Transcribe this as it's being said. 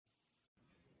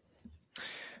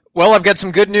Well, I've got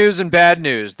some good news and bad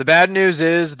news. The bad news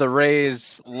is the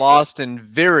Rays lost in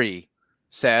very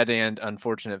sad and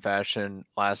unfortunate fashion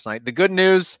last night. The good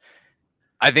news,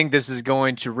 I think this is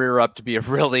going to rear up to be a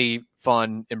really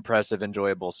fun, impressive,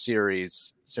 enjoyable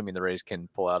series, assuming the Rays can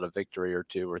pull out a victory or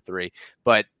two or three.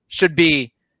 But should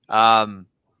be fun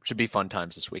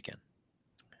times this weekend.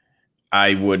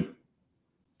 I would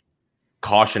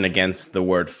caution against the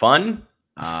word fun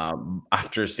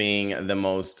after seeing the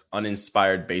most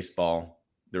uninspired baseball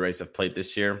the Rays have played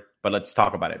this year. But let's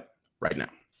talk about it right now.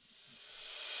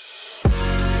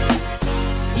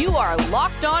 You are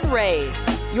Locked On Rays,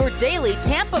 your daily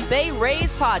Tampa Bay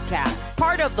Rays podcast,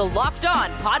 part of the Locked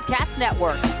On Podcast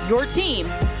Network, your team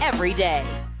every day.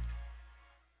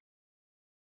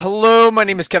 Hello, my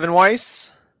name is Kevin Weiss.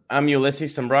 I'm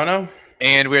Ulysses Sembrano.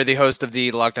 And we're the host of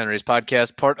the Locked On Rays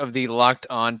podcast, part of the Locked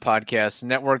On Podcast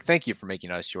Network. Thank you for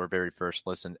making us your very first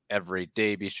listen every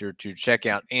day. Be sure to check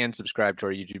out and subscribe to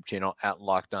our YouTube channel at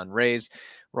Locked On Rays.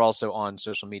 We're also on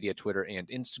social media, Twitter and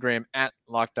Instagram at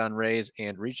Locked On Rays,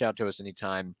 and reach out to us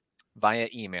anytime via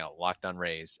email,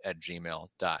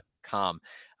 lockedonrays@gmail.com.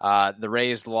 The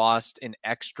Rays lost in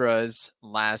extras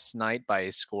last night by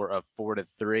a score of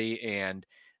 4-3, and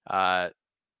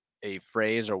a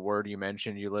phrase or word you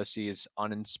mentioned, Ulysses,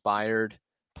 uninspired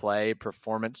play,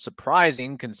 performance.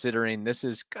 Surprising, considering this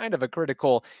is kind of a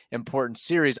critical, important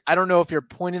series. I don't know if you're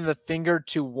pointing the finger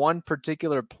to one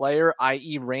particular player,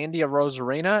 i.e. Randy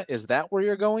Arozarena. Is that where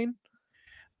you're going?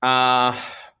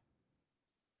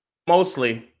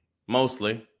 Mostly.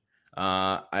 Because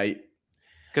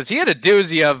he had a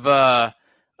doozy of an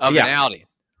outing.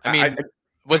 I mean,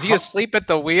 was he asleep at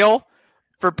the wheel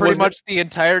for pretty much the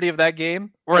entirety of that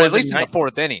game, or at least in the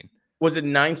fourth inning? Was it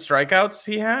 9 strikeouts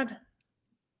he had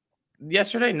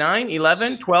yesterday? 9,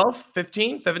 11, 12,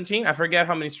 15, 17? I forget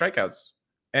how many strikeouts.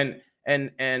 And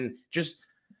just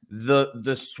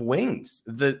the swings,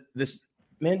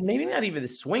 maybe not even the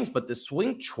swings, but the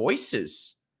swing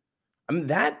choices. I mean,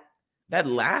 that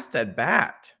last at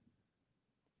bat,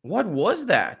 what was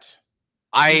that?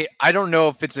 I don't know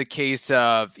if it's a case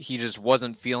of he just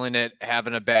wasn't feeling it,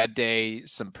 having a bad day,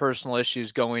 some personal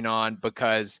issues going on,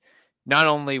 because not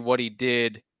only what he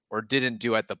did or didn't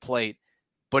do at the plate,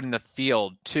 but in the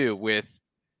field too, with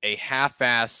a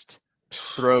half-assed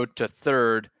throw to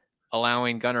third,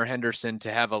 allowing Gunnar Henderson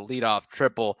to have a leadoff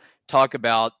triple. Talk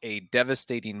about a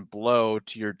devastating blow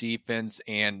to your defense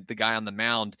and the guy on the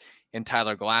mound in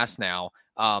Tyler Glasnow.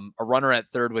 A runner at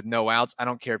third with no outs. I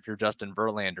don't care if you're Justin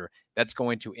Verlander. That's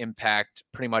going to impact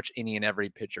pretty much any and every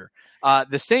pitcher.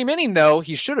 The same inning, though,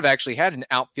 he should have actually had an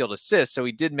outfield assist, so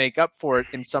he did make up for it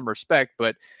in some respect,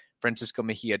 but Francisco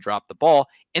Mejia dropped the ball.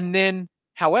 And then,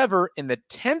 however, in the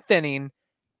 10th inning,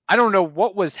 I don't know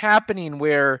what was happening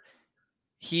where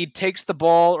he takes the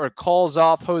ball or calls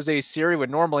off Jose Siri, when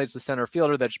normally it's the center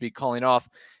fielder that should be calling off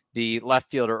the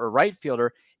left fielder or right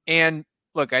fielder. And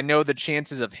look, I know the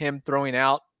chances of him throwing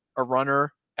out a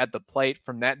runner at the plate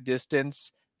from that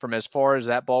distance, from as far as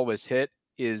that ball was hit,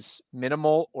 is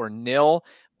minimal or nil,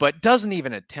 but doesn't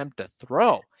even attempt to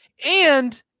throw.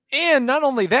 And not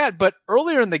only that, but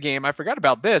earlier in the game, I forgot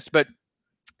about this, but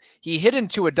he hit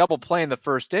into a double play in the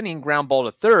first inning, ground ball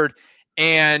to third,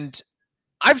 and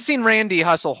I've seen Randy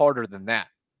hustle harder than that.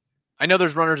 I know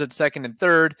there's runners at second and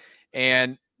third,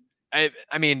 and I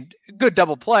mean, good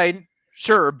double play,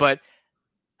 sure, but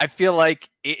I feel like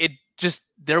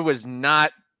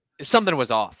something was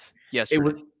off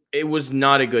yesterday. It was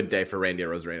not a good day for Randy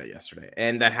Arozarena yesterday.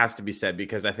 And that has to be said,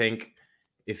 because I think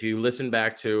if you listen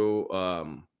back to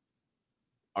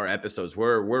our episodes,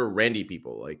 we're Randy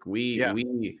people. Like we and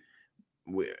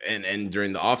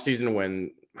during the offseason,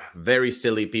 when very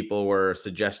silly people were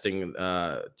suggesting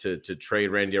to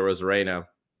trade Randy Arozarena,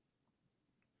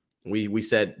 we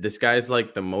said, this guy's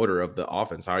like the motor of the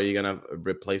offense. How are you going to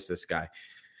replace this guy?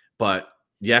 But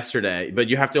you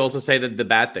have to also say that the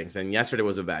bad things, and yesterday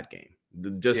was a bad game.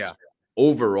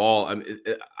 Overall, out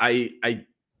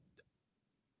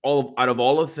of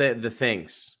all of the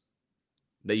things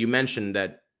that you mentioned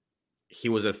that he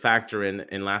was a factor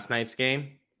in last night's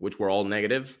game, which were all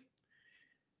negative,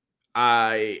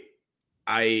 I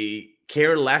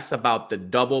care less about the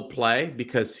double play,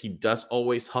 because he does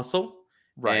always hustle.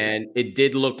 Right. And it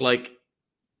did look like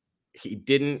he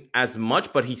didn't as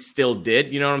much, but he still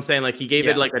did. You know what I'm saying? Like, he gave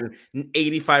it like an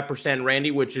 85%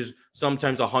 Randy, which is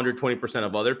sometimes 120%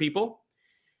 of other people.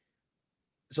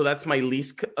 So that's my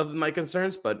least of my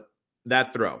concerns. But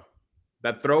that throw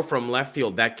from left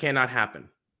field, that cannot happen.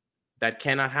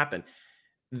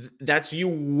 That's you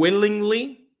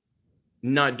willingly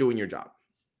not doing your job.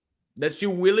 That's you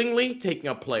willingly taking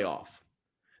a play off.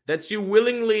 That's you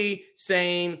willingly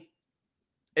saying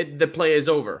the play is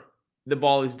over. The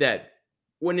ball is dead,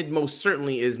 when it most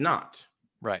certainly is not.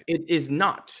 Right. It is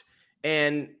not.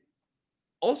 And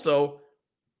also,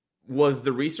 was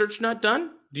the research not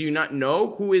done? Do you not know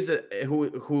who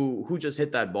just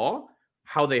hit that ball?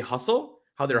 How they hustle?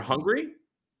 How they're hungry?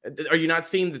 Are you not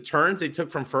seeing the turns they took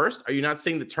from first? Are you not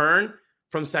seeing the turn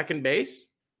from second base?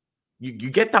 You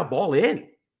get that ball in.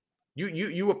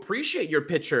 You appreciate your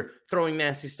pitcher throwing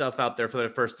nasty stuff out there for the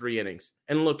first 3 innings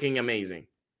and looking amazing.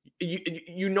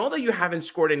 You know that you haven't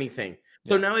scored anything.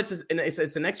 So now it's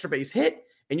an extra base hit,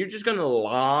 and you're just gonna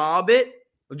lob it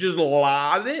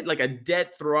like a dead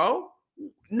throw.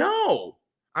 No,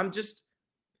 I'm just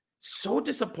so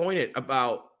disappointed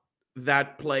about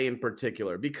that play in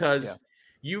particular, because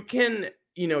you can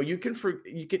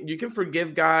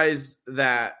forgive guys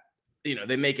that,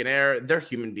 they make an error. They're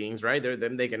human beings, right? They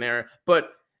make an error,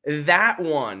 but that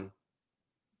one,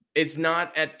 it's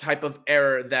not a type of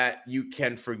error that you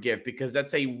can forgive, because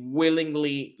that's a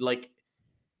willingly, like,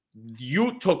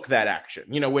 you took that action.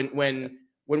 When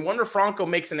Wander Franco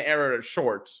makes an error at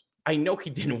shorts, I know he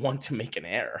didn't want to make an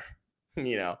error.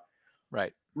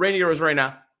 Right. Randy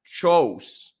Arozarena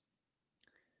chose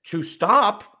to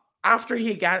stop after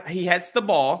he hits the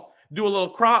ball, do a little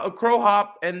crow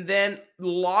hop, and then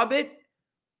lob it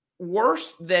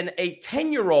worse than a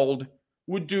 10-year-old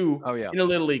would do in a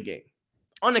Little League game.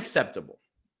 Unacceptable.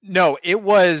 No,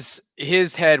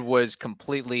 his head was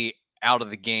completely out of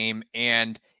the game,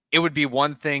 and it would be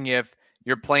one thing if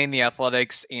you're playing the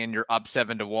Athletics and you're up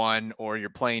 7-1, or you're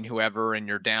playing whoever and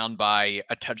you're down by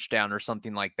a touchdown or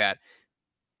something like that.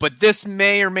 But this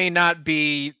may or may not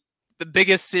be the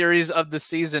biggest series of the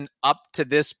season up to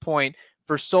this point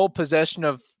for sole possession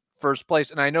of first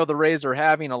place. And I know the Rays are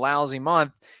having a lousy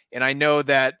month, and I know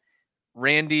that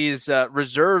Randy's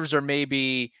reserves are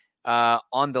maybe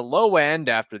on the low end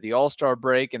after the All-Star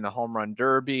break and the Home Run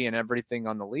Derby and everything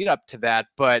on the lead up to that,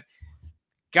 but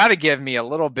got to give me a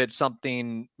little bit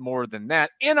something more than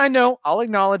that. And I know, I'll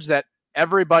acknowledge that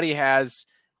everybody has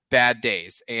bad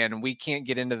days, and we can't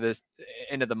get into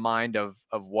the mind of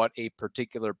what a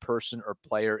particular person or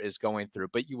player is going through.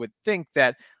 But you would think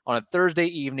that on a Thursday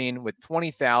evening with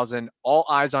 20,000, all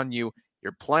eyes on you,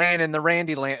 you're playing in the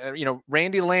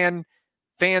Randy Land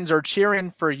fans are cheering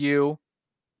for you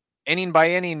inning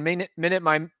by inning, minute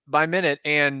by minute,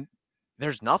 and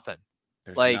there's nothing.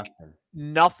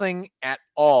 Nothing at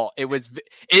all.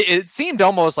 It seemed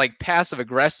almost like passive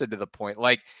aggressive to the point.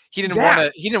 Like he didn't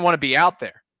want to be out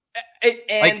there. And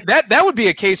like that would be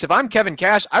a case if I'm Kevin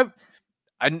Cash. I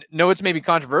know it's maybe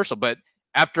controversial, but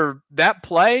after that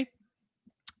play,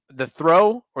 the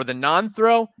throw or the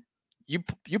non-throw, you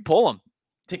pull him.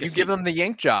 You give them the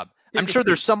yank job. I'm sure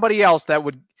there's somebody else that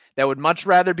would much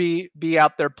rather be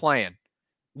out there playing.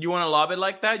 You want to lob it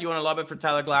like that? You want to lob it for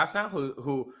Tyler Glasnow,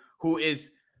 who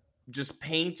is just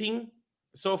painting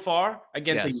so far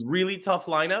against a really tough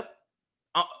lineup?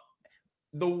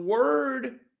 The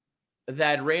word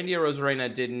that Randy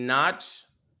Arozarena did not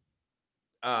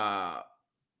have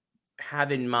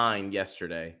in mind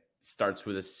yesterday starts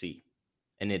with a C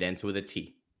and it ends with a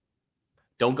T.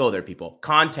 Don't go there, people.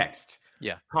 Context.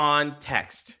 Yeah.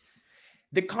 Context.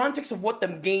 The context of what the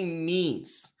game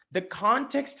means. The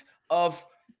context of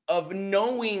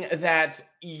knowing that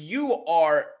you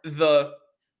are the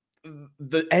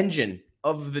engine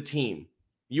of the team.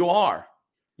 You are.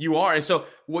 And so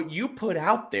what you put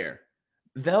out there,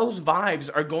 those vibes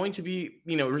are going to be,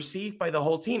 received by the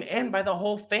whole team and by the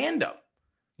whole fandom.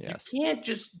 Yes. You can't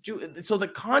just do it. So the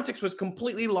context was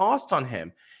completely lost on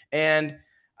him. And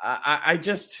I'm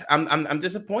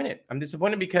disappointed. I'm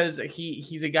disappointed because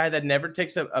he's a guy that never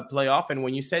takes a play off. And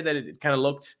when you say that it kind of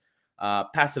looked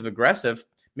passive aggressive,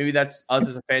 maybe that's us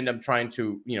as a fandom trying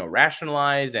to,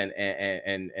 rationalize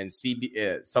and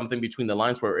see something between the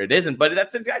lines where it isn't. But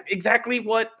that's exactly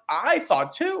what I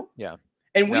thought too. Yeah.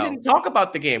 And we didn't talk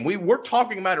about the game. We're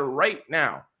talking about it right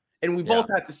now. And we both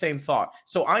had the same thought.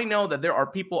 So I know that there are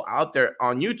people out there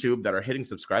on YouTube that are hitting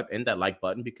subscribe and that like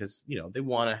button because, they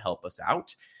want to help us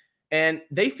out. And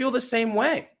they feel the same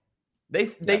way.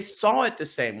 They saw it the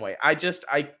same way.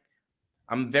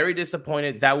 I'm very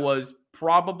disappointed. That was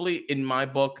probably, in my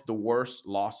book, the worst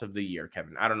loss of the year,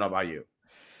 Kevin. I don't know about you.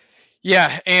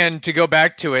 Yeah, and to go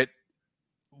back to it,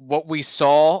 what we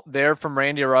saw there from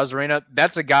Randy Arozarena,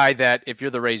 that's a guy that if you're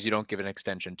the Rays, you don't give an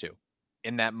extension to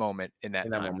in that moment, in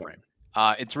that time frame.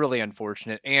 It's really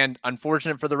unfortunate, and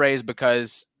unfortunate for the Rays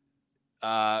because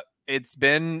it's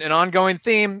been an ongoing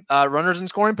theme. Runners in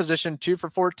scoring position, 2 for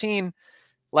 14,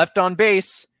 left on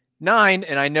base. 9.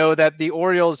 And I know that the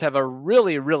Orioles have a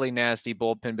really, really nasty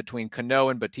bullpen between Cano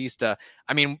and Batista.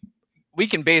 I mean, we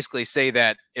can basically say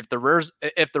that if the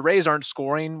Rays aren't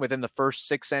scoring within the first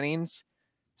 7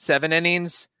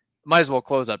 innings, might as well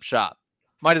close up shop.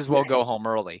 Might as well go home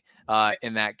early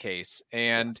in that case.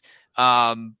 And,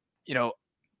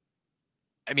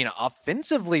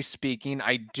 offensively speaking,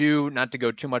 I do, not to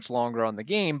go too much longer on the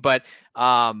game, but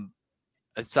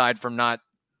aside from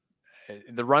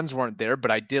the runs weren't there,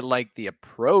 but I did like the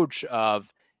approach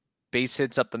of base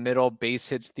hits up the middle, base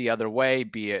hits the other way,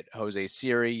 be it Jose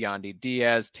Siri, Yandy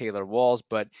Diaz, Taylor Walls,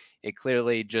 but it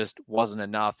clearly just wasn't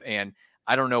enough. And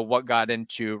I don't know what got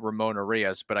into Ramon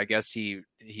Arias, but I guess he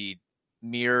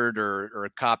mirrored or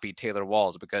copied Taylor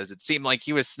Walls, because it seemed like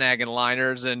he was snagging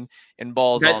liners and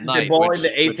balls all night. The ball in the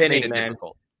 8th inning, man.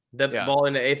 Ball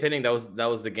in the 8th inning, that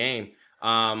was the game.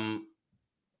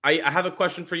 I have a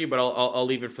question for you, but I'll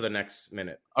leave it for the next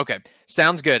minute. Okay,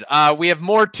 sounds good. We have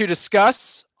more to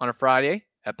discuss on a Friday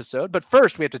episode, but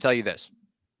first we have to tell you this.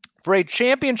 For a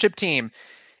championship team,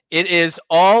 it is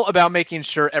all about making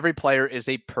sure every player is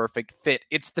a perfect fit.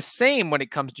 It's the same when it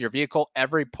comes to your vehicle.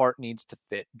 Every part needs to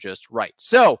fit just right.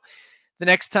 So the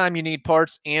next time you need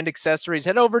parts and accessories,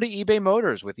 head over to eBay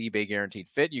Motors. With eBay Guaranteed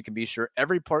Fit, you can be sure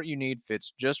every part you need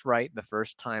fits just right the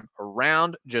first time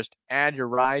around. Just add your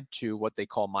ride to what they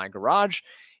call My Garage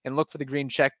and look for the green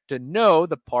check to know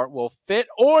the part will fit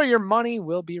or your money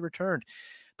will be returned.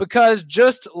 Because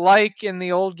just like in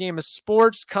the old game of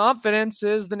sports, confidence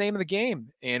is the name of the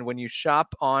game. And when you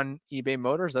shop on eBay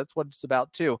Motors, that's what it's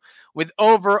about too. With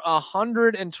over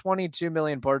 122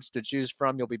 million parts to choose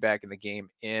from, you'll be back in the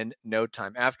game in no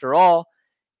time. After all,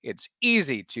 it's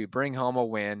easy to bring home a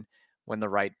win when the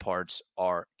right parts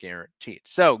are guaranteed.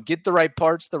 So get the right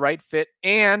parts, the right fit,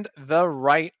 and the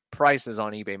right prices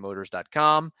on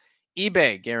ebaymotors.com.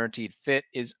 eBay Guaranteed Fit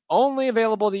is only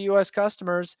available to U.S.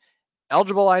 customers.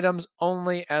 Eligible items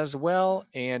only as well,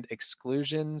 and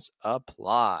exclusions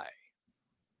apply.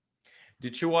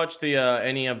 Did you watch the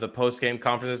any of the post-game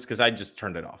conferences? Because I just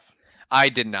turned it off. I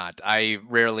did not. I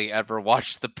rarely ever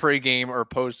watch the pregame or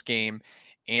postgame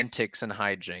antics and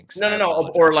hijinks. No.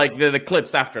 Or like the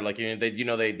clips after, like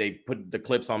they put the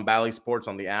clips on Bally Sports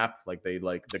on the app, like they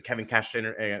like the Kevin Cash and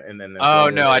then. Oh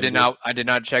no, I did not. I did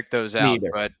not check those out.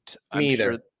 But I'm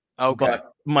sure. Okay.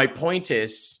 But my point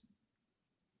is,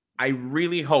 I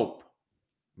really hope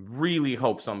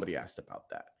somebody asked about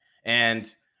that.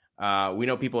 And we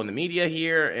know people in the media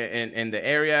here in the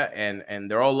area, and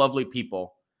they're all lovely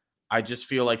people. I just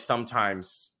feel like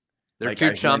sometimes they're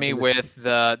too chummy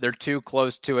they're too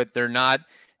close to it. They're not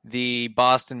the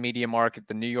Boston media market,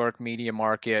 the New York media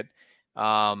market,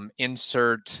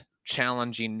 insert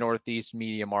challenging Northeast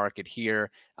media market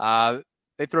here.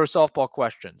 They throw softball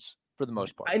questions for the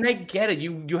most part. And I get it.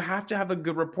 You have to have a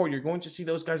good report. You're going to see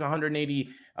those guys 180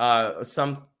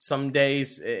 some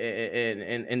days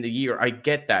in the year. I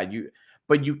get that.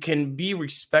 But you can be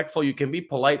respectful, you can be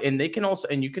polite, and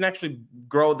you can actually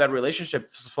grow that relationship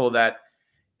so that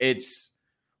it's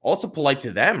also polite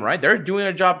to them, right? They're doing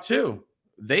a job too.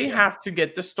 They have to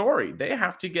get the story. They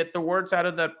have to get the words out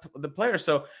of the player.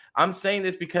 So I'm saying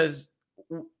this because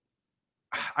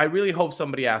I really hope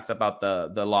somebody asked about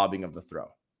the lobbing of the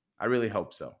throw. I really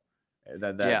hope so.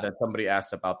 That somebody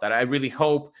asked about that. I really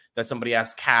hope that somebody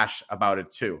asked Cash about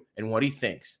it too, and what he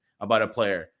thinks about a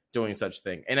player doing such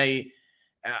thing. And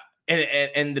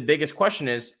and the biggest question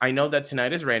is, I know that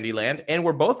tonight is Randy Land, and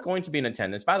we're both going to be in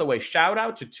attendance. By the way, shout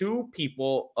out to two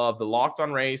people of the Locked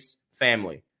On Rays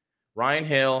family, Ryan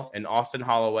Hill and Austin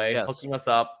Holloway, hooking us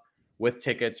up with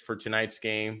tickets for tonight's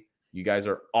game. You guys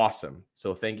are awesome.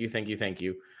 So thank you.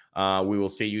 We will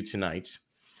see you tonight.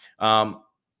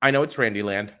 I know it's Randy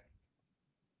Land,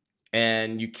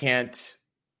 and you can't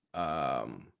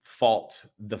fault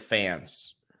the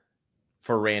fans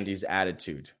for Randy's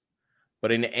attitude.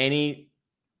 But in any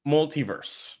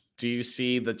multiverse, do you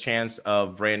see the chance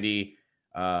of Randy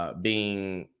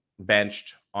being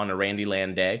benched on a Randy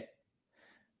Land day?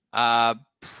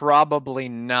 Probably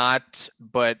not,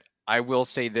 but I will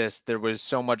say this. There was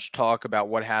so much talk about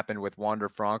what happened with Wander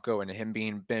Franco and him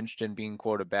being benched and being,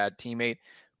 quote, a bad teammate.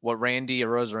 What Randy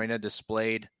Arozarena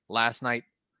displayed last night,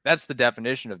 that's the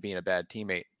definition of being a bad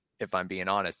teammate, if I'm being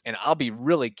honest. And I'll be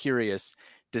really curious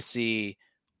to see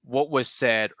what was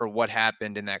said or what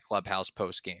happened in that clubhouse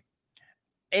post game.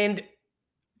 And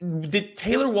did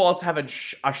Taylor Walls have a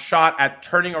shot at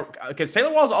turning? Because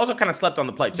Taylor Walls also kind of slept on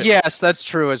the play too. Yes, that's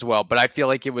true as well. But I feel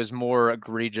like it was more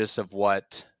egregious of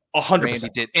what 100% Randy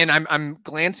did. And I'm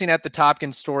glancing at the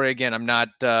Topkins story again. I'm not.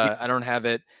 I don't have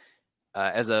it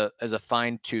as a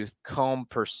fine tooth comb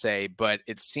per se, but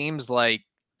it seems like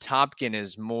Topkin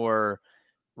is more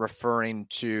referring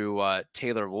to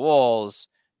Taylor Walls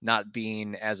not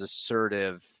being as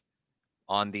assertive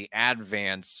on the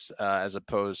advance as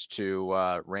opposed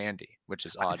to Randy, which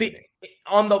is odd. See,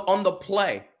 on the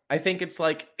play, I think it's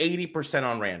like 80%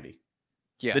 on Randy.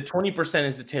 Yeah. The 20%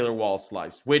 is the Taylor Walls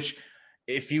slice, which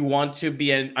if you want to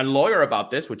be a lawyer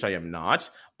about this, which I am not,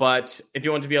 but if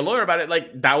you want to be a lawyer about it,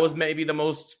 like that was maybe the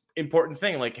most important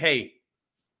thing. Like, hey,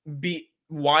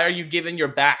 why are you giving your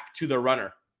back to the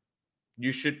runner?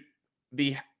 You should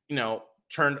be,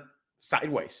 turned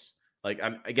sideways. Like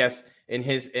I guess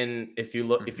if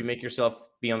you make yourself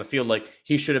be on the field, like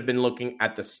he should have been looking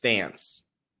at the stance,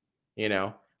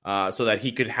 so that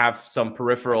he could have some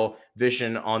peripheral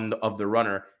vision of the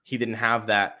runner. He didn't have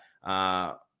that.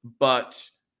 But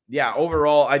yeah,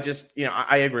 overall, I just,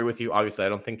 I agree with you. Obviously, I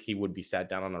don't think he would be sat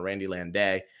down on a Randy Land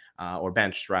day or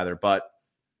benched rather, but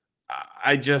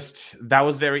that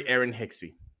was very Aaron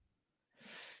Hicksy.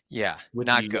 Yeah,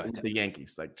 not good. With the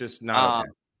Yankees, like just not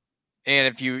okay. And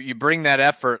if you bring that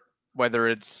effort, whether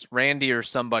it's Randy or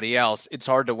somebody else, it's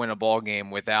hard to win a ball game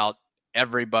without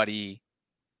everybody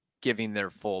giving their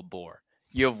full bore.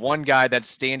 You have one guy that's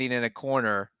standing in a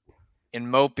corner and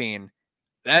moping.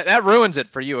 That ruins it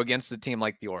for you against a team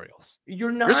like the Orioles.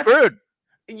 You're screwed.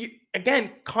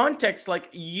 Again, context, like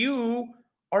you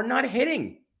are not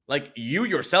hitting. Like you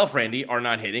yourself, Randy, are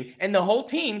not hitting, and the whole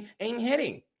team ain't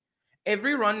hitting.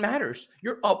 Every run matters.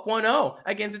 You're up 1-0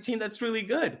 against a team that's really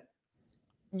good.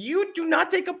 You do not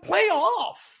take a play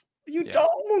off. You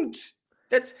don't.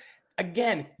 That's,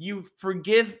 again, you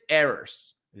forgive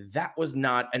errors. That was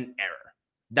not an error.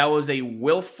 That was a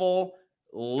willful,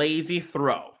 lazy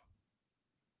throw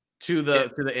to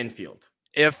the infield.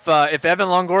 If Evan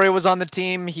Longoria was on the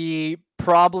team, he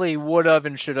probably would have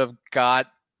and should have got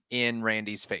in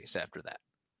Randy's face after that.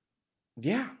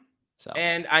 Yeah. So,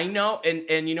 and I know,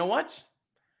 and you know what?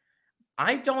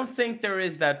 I don't think there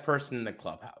is that person in the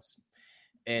clubhouse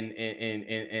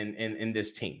in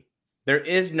this team. There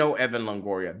is no Evan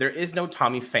Longoria. There is no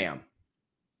Tommy Pham.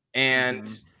 And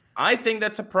I think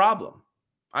that's a problem.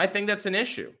 I think that's an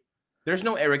issue. There's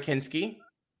no Eric Hinsky.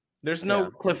 There's no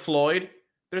Cliff Floyd.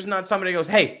 There's not somebody who goes,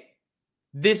 hey,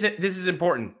 this is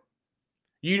important.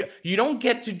 You don't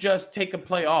get to just take a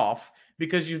play off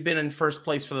because you've been in first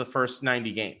place for the first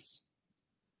 90 games.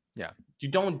 Yeah. You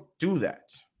don't do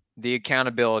that. The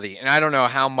accountability. And I don't know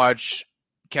how much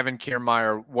Kevin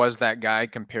Kiermaier was that guy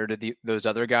compared to those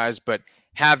other guys, but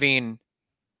having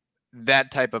that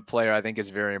type of player, I think, is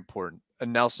very important. A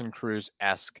Nelson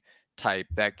Cruz-esque type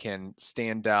that can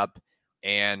stand up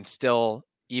and still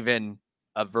even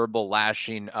a verbal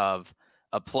lashing of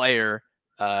a player,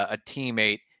 a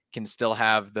teammate, can still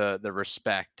have the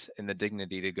respect and the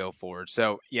dignity to go forward.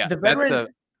 So, yeah,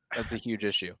 that's a huge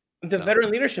issue. The veteran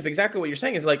leadership, exactly what you're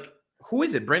saying, is like, who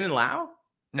is it? Brandon Lau?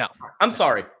 No. I'm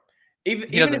sorry.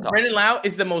 Even if Brandon Lau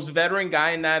is the most veteran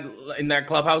guy in that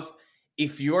clubhouse,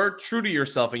 if you're true to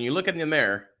yourself and you look in the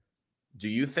mirror, do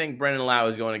you think Brandon Lau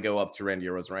is going to go up to Randy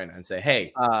Arozarena and say,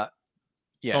 hey,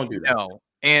 don't do that? No.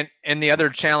 And the other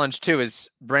challenge, too,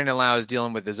 is Brandon Lau is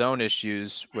dealing with his own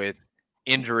issues with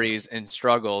injuries and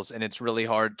struggles, and it's really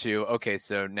hard to, okay,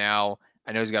 so now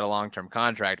I know he's got a long-term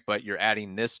contract, but you're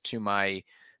adding this to my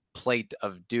plate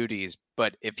of duties.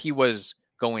 But if he was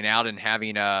going out and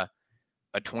having a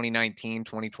 2019,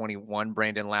 2021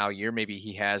 Brandon Lau year, maybe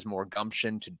he has more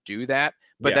gumption to do that,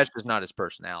 but that's just not his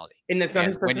personality. And that's not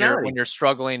his personality. When you're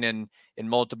struggling in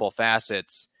multiple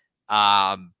facets,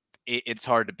 it's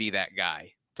hard to be that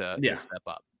guy to step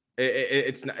up.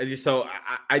 It's not, so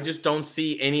I just don't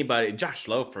see anybody. Josh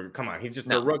Lofer, come on, he's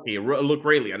just a rookie. Luke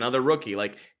Raley, another rookie.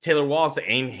 Like Taylor Walls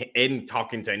ain't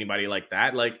talking to anybody like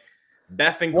that. Like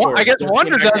Bethancourt. Well, I guess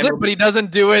Wander does it, but he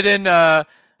doesn't do it in a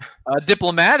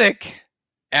diplomatic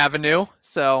avenue.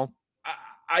 So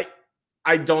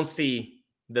I don't see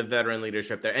the veteran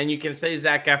leadership there. And you can say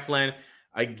Zach Eflin.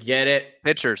 I get it.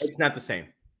 Pitchers. It's not the same.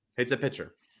 It's a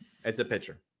pitcher.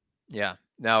 Yeah.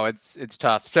 No, it's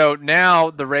tough. So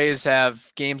now the Rays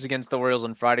have games against the Orioles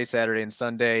on Friday, Saturday, and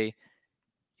Sunday.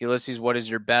 Ulysses, what is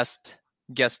your best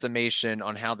guesstimation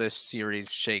on how this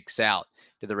series shakes out?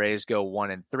 Do the Rays go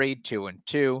 1-3, 2-2?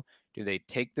 Do they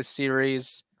take the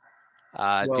series?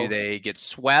 Do they get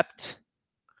swept?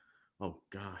 Oh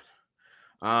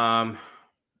God.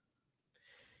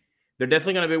 They're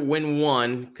definitely going to win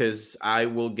one because I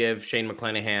will give Shane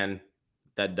McClanahan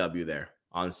that W there.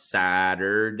 On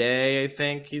Saturday, I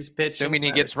think he's pitching. Assuming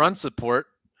he gets run support.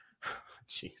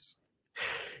 Jeez.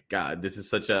 God, this is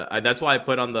such a that's why I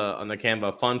put on the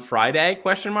Canva Fun Friday ?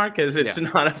 Because it's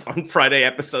not a Fun Friday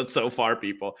episode so far,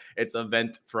 people. It's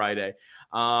Event Friday.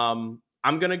 I'm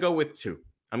gonna go with 2.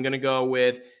 I'm going to go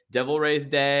with Devil Rays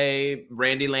Day,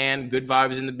 Randy Land, good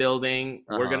vibes in the building.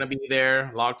 We're going to be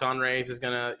there. Locked On Rays is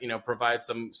going to, provide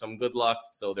some good luck.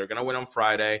 So they're going to win on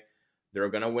Friday. They're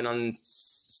going to win on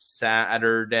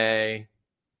Saturday,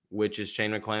 which is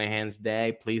Shane McClanahan's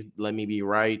day. Please let me be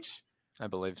right. I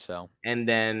believe so. And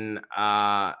then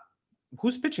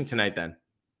who's pitching tonight then?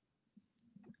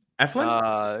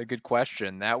 Eflin? Good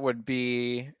question. That would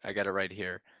be, I got it right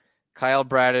here, Kyle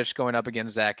Bradish going up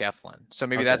against Zach Eflin. So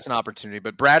maybe that's an opportunity.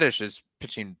 But Bradish is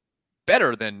pitching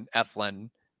better than Eflin,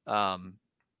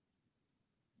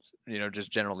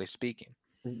 just generally speaking.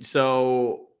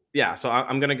 So, yeah. So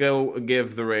I'm going to go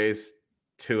give the Rays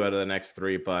 2 out of the next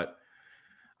 3. But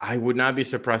I would not be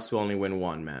surprised to only win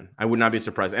 1, man. I would not be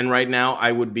surprised. And right now,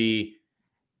 I would be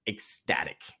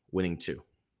ecstatic winning 2.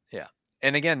 Yeah.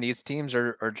 And again, these teams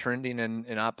are trending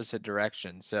in opposite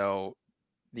directions. So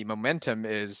the momentum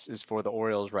is for the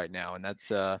Orioles right now, and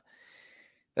that's an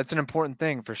important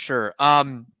thing for sure.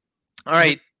 All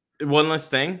right. One last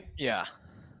thing. Yeah.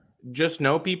 Just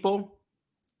know, people,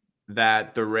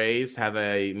 that the Rays have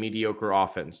a mediocre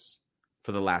offense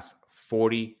for the last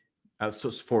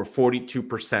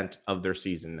 42% of their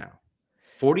season now.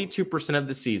 42% of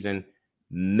the season,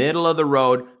 middle of the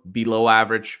road, below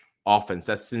average offense.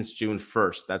 That's since June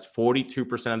 1st. That's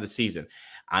 42% of the season.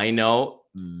 I know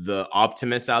the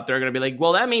optimists out there are going to be like,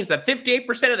 well, that means that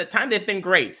 58% of the time they've been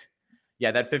great.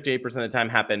 Yeah, that 58% of the time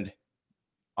happened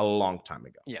a long time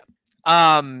ago. Yeah.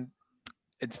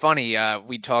 It's funny.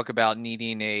 We talk about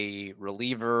needing a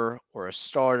reliever or a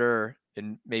starter,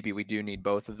 and maybe we do need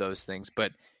both of those things,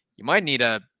 but you might need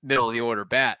a middle of the order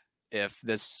bat if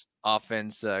this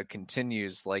offense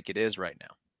continues like it is right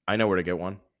now. I know where to get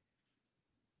one.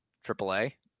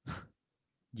 AAA?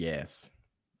 Yes.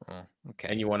 Oh, okay.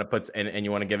 And you want to put and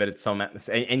you want to give it some,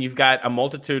 and you've got a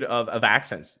multitude of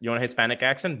accents. You want a Hispanic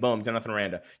accent? Boom, Jonathan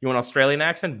Miranda. You want an Australian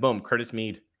accent? Boom, Curtis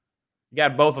Mead. You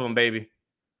got both of them, baby.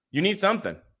 You need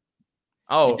something.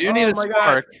 Oh, you do need a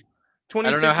spark. I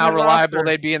don't know how reliable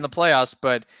they'd be in the playoffs,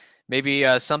 but maybe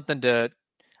something to.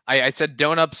 I said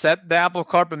don't upset the apple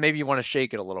cart, but maybe you want to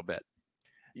shake it a little bit.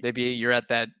 Maybe you're at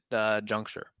that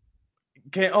juncture.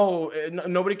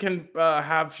 Nobody can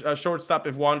have a shortstop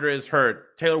if Wander is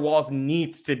hurt. Taylor Walls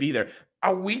needs to be there.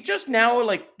 Are we just now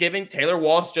giving Taylor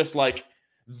Walls just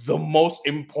the most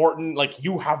important?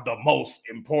 You have the most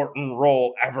important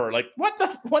role ever. What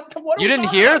you didn't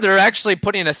hear? They're actually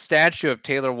putting a statue of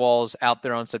Taylor Walls out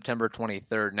there on September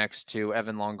 23rd next to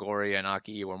Evan Longoria and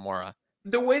Aki Iwamura.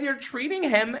 The way they're treating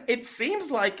him, it seems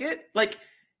like it.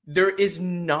 There is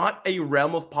not a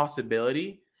realm of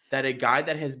possibility that a guy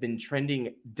that has been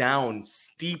trending down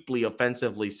steeply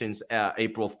offensively since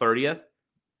April 30th,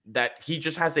 that he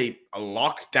just has a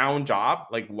lockdown job.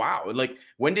 Wow.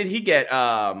 When did he get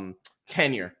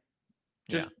tenure?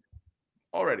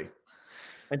 Already.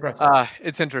 Impressive.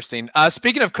 It's interesting.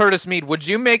 Speaking of Curtis Mead, would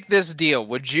you make this deal?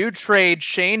 Would you trade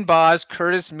Shane Baz,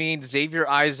 Curtis Mead, Xavier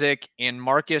Isaac, and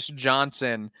Marcus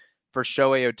Johnson for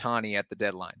Shohei Ohtani at the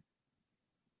deadline?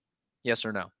 Yes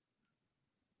or no?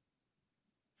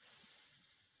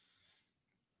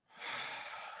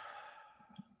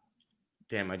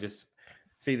 Damn, I just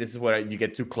see this is where you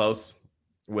get too close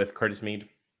with Curtis Mead.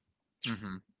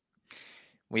 Mm-hmm.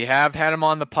 We have had him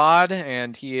on the pod,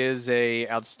 and he is a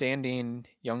outstanding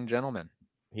young gentleman.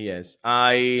 He is.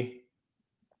 I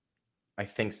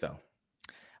think so.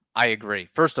 I agree.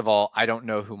 First of all, I don't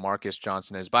know who Marcus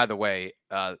Johnson is. By the way,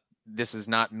 this is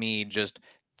not me just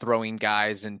throwing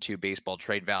guys into baseball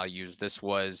trade values. This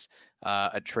was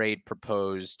a trade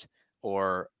proposed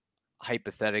or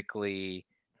hypothetically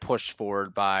pushed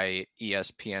forward by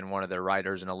ESPN. One of their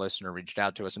writers and a listener reached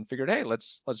out to us and figured, hey,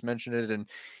 let's mention it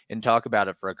and talk about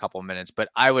it for a couple minutes. But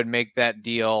I would make that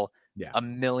deal a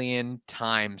million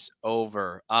times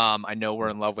over. I know we're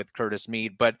in love with Curtis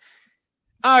Mead, but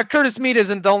Curtis Mead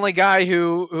isn't the only guy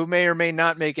who may or may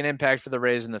not make an impact for the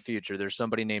Rays in the future. There's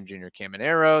somebody named Junior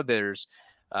Caminero. There's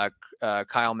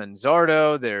Kyle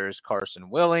Manzardo. There's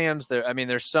Carson Williams.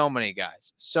 There's so many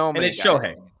guys. And it's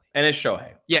Shohei.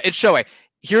 Yeah, it's Shohei.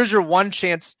 Here's your one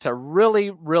chance to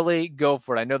really, really go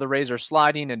for it. I know the Rays are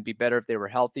sliding and be better if they were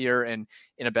healthier and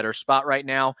in a better spot right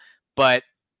now, but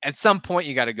at some point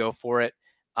you got to go for it.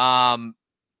 The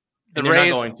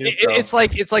Rays,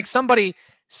 it's like somebody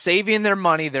saving their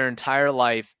money their entire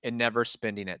life and never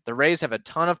spending it. The Rays have a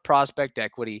ton of prospect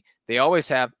equity. They always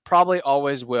have, probably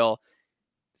always will.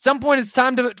 At some point it's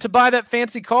time to buy that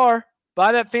fancy car,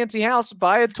 buy that fancy house,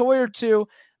 buy a toy or two.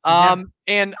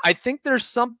 And I think there's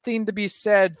something to be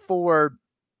said for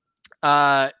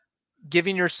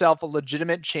giving yourself a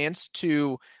legitimate chance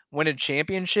to win a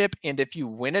championship. And if you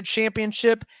win a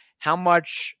championship, how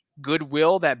much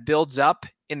goodwill that builds up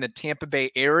in the Tampa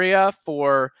Bay area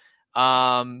for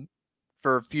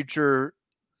future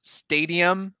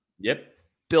stadium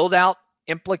build out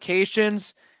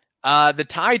implications. The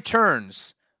tide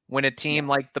turns when a team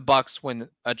like the Bucks win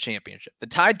a championship. The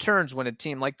tide turns when a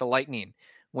team like the Lightning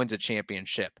wins a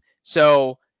championship.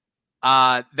 So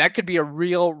that could be a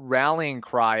real rallying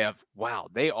cry of, wow,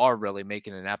 they are really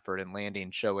making an effort in landing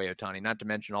Shohei Ohtani, not to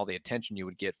mention all the attention you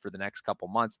would get for the next couple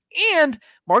months. And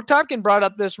Mark Topkin brought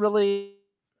up this really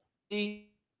a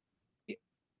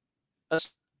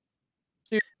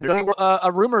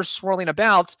rumor swirling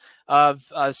about of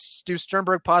Stu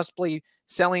Sternberg possibly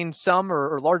selling some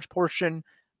or large portion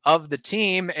of the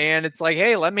team. And it's like,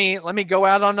 hey, let me go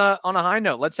out on a high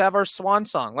note. Let's have our swan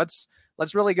song. Let's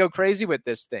really go crazy with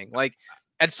this thing. Like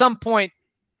at some point,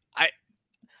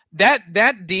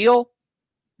 that deal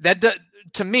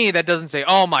to me, that doesn't say,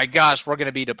 oh my gosh, we're going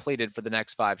to be depleted for the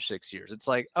next 5-6 years. It's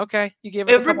like, okay, you gave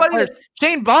everybody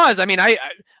Shane Baz. I mean, I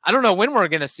don't know when we're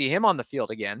going to see him on the field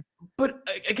again. But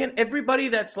again, everybody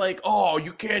that's like, oh,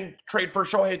 you can't trade for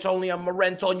Shohei, it's only a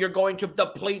rental and you're going to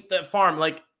deplete the farm.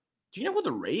 Like, do you know who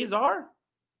the Rays are?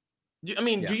 Do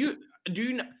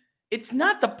you know? It's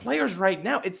not the players right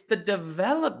now. It's the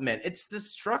development. It's the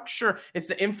structure. It's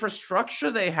the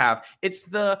infrastructure they have. It's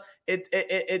the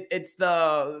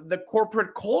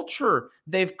corporate culture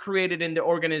they've created in the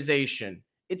organization.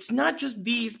 It's not just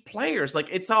these players. Like,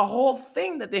 it's a whole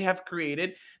thing that they have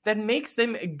created that makes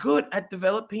them good at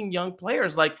developing young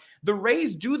players. Like, the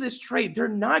Rays do this trade. They're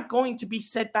not going to be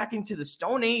set back into the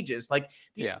Stone Ages. Like,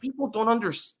 these people don't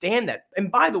understand that.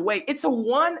 And by the way, it's a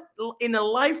one in a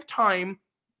lifetime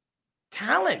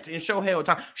talent in Shohei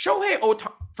Ohtani. Shohei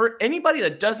Ohtani, for anybody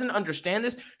that doesn't understand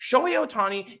this, Shohei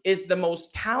Ohtani is the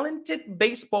most talented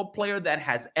baseball player that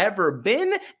has ever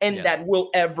been and that will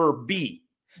ever be.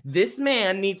 This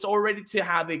man needs already to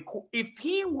have if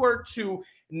he were to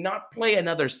not play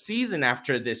another season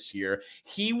after this year,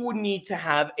 he would need to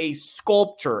have a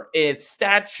sculpture, a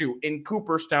statue in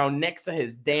Cooperstown next to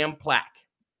his damn plaque.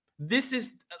 This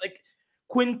is like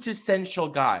quintessential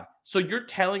guy. So you're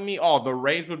telling me, oh, the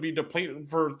Rays would be depleted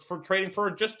for trading for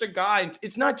just a guy?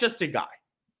 It's not just a guy.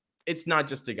 It's not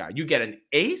just a guy. You get an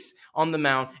ace on the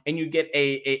mound, and you get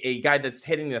a guy that's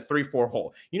hitting the 3-4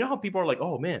 hole. You know how people are like,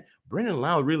 oh, man, Brendan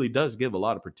Lau really does give a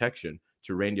lot of protection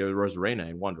to Randy Arozarena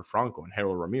and Wander Franco and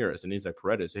Harold Ramirez and Isaac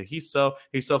Paredes. He's so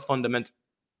fundamental.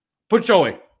 Put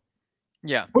Shohei.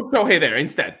 Yeah. Put Shohei there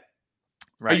instead.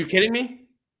 Right. Are you kidding me?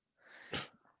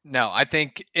 No, I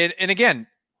think it, and again,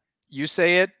 you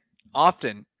say it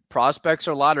often, prospects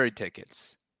are lottery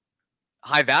tickets.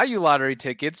 High value lottery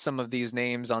tickets, some of these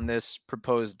names on this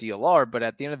proposed deal are, but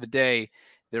at the end of the day,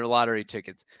 they're lottery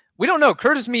tickets. We don't know.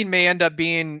 Curtis Mead may end up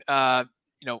being, a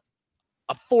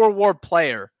 4-WAR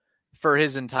player for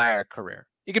his entire career.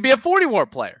 He could be a 40-WAR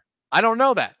player. I don't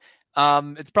know that.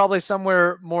 It's probably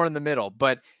somewhere more in the middle,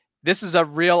 but this is a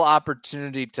real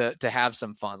opportunity to have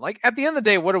some fun. Like, at the end of the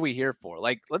day, what are we here for?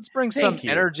 Like, let's bring some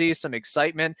energy, some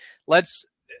excitement.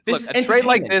 A trade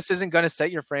like this isn't going to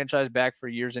set your franchise back for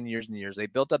years and years and years. They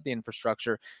built up the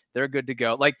infrastructure. They're good to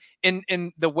go. Like,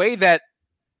 in the way that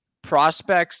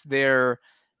prospects, their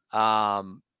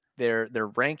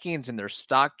rankings and their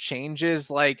stock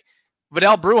changes, like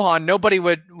Vidal Brujan, nobody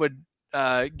would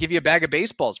give you a bag of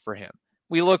baseballs for him.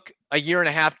 We look a year and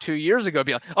a half, 2 years ago,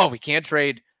 be like, oh, we can't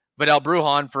trade Vidal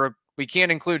Brujan we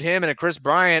can't include him in a Chris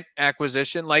Bryant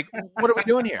acquisition. Like, what are we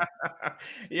doing here?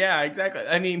 Yeah, exactly.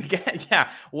 I mean,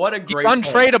 yeah, what a great He's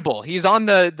untradeable. Point. He's on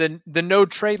the no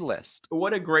trade list.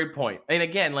 What a great point. And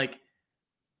again, like,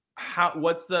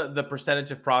 what's the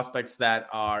percentage of prospects that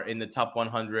are in the top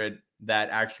 100 that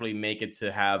actually make it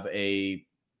to have a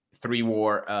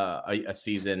 3-WAR a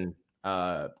season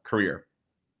career?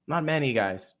 Not many,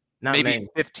 guys. Not maybe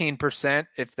many. 15%,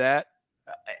 if that.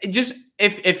 Just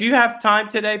if you have time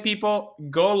today, people,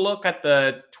 go look at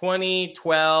the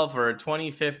 2012 or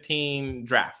 2015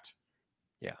 draft.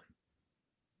 Yeah.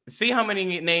 See how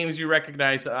many names you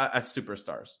recognize as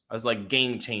superstars, as like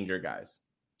game changer guys.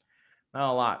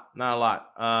 Not a lot.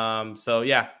 So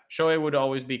yeah, Shohei would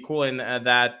always be cool. And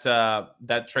that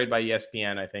trade by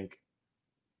ESPN, I think,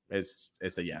 is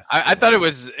a yes. I thought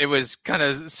it was kind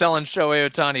of selling Shohei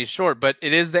Ohtani short, but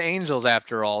it is the Angels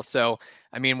after all. So,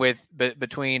 I mean,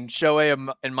 between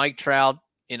Shohei and Mike Trout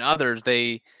and others,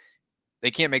 they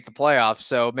can't make the playoffs.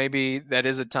 So maybe that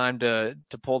is a time to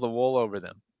pull the wool over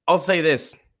them. I'll say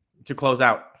this to close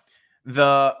out.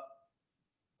 The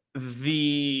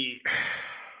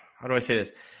how do I say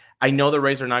this? I know the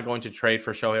Rays are not going to trade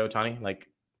for Shohei Ohtani. Like,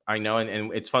 I know,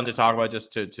 and it's fun to talk about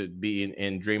just to be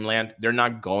in dreamland. They're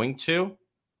not going to.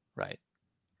 Right.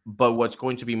 But what's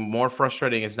going to be more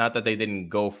frustrating is not that they didn't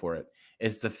go for it.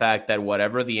 It's the fact that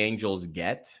whatever the Angels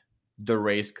get, the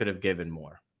Rays could have given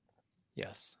more.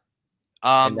 Yes.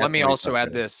 Let me also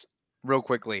add this real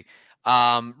quickly.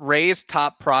 Rays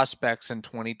top prospects in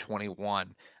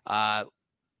 2021.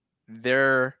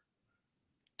 Their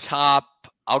top,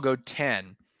 I'll go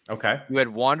 10. Okay. You had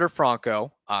Wander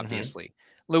Franco, obviously.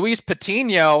 Luis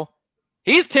Patino,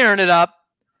 he's tearing it up.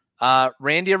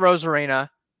 Randy Arozarena,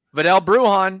 Vidal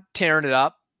Brujan tearing it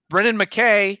up. Brendan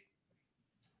McKay,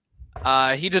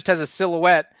 he just has a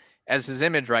silhouette as his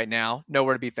image right now.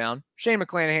 Nowhere to be found. Shane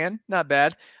McClanahan, not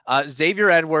bad. Xavier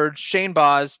Edwards, Shane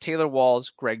Baz, Taylor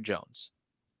Walls, Greg Jones.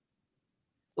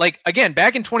 Like, again,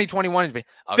 back in 2021,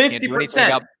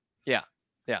 50%.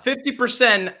 Yeah.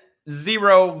 50%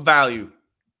 zero value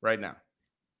right now.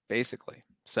 Basically.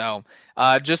 So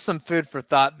just some food for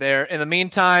thought there. In the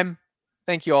meantime,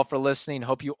 thank you all for listening.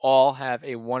 Hope you all have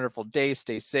a wonderful day.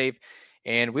 Stay safe.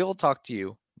 And we will talk to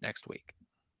you next week.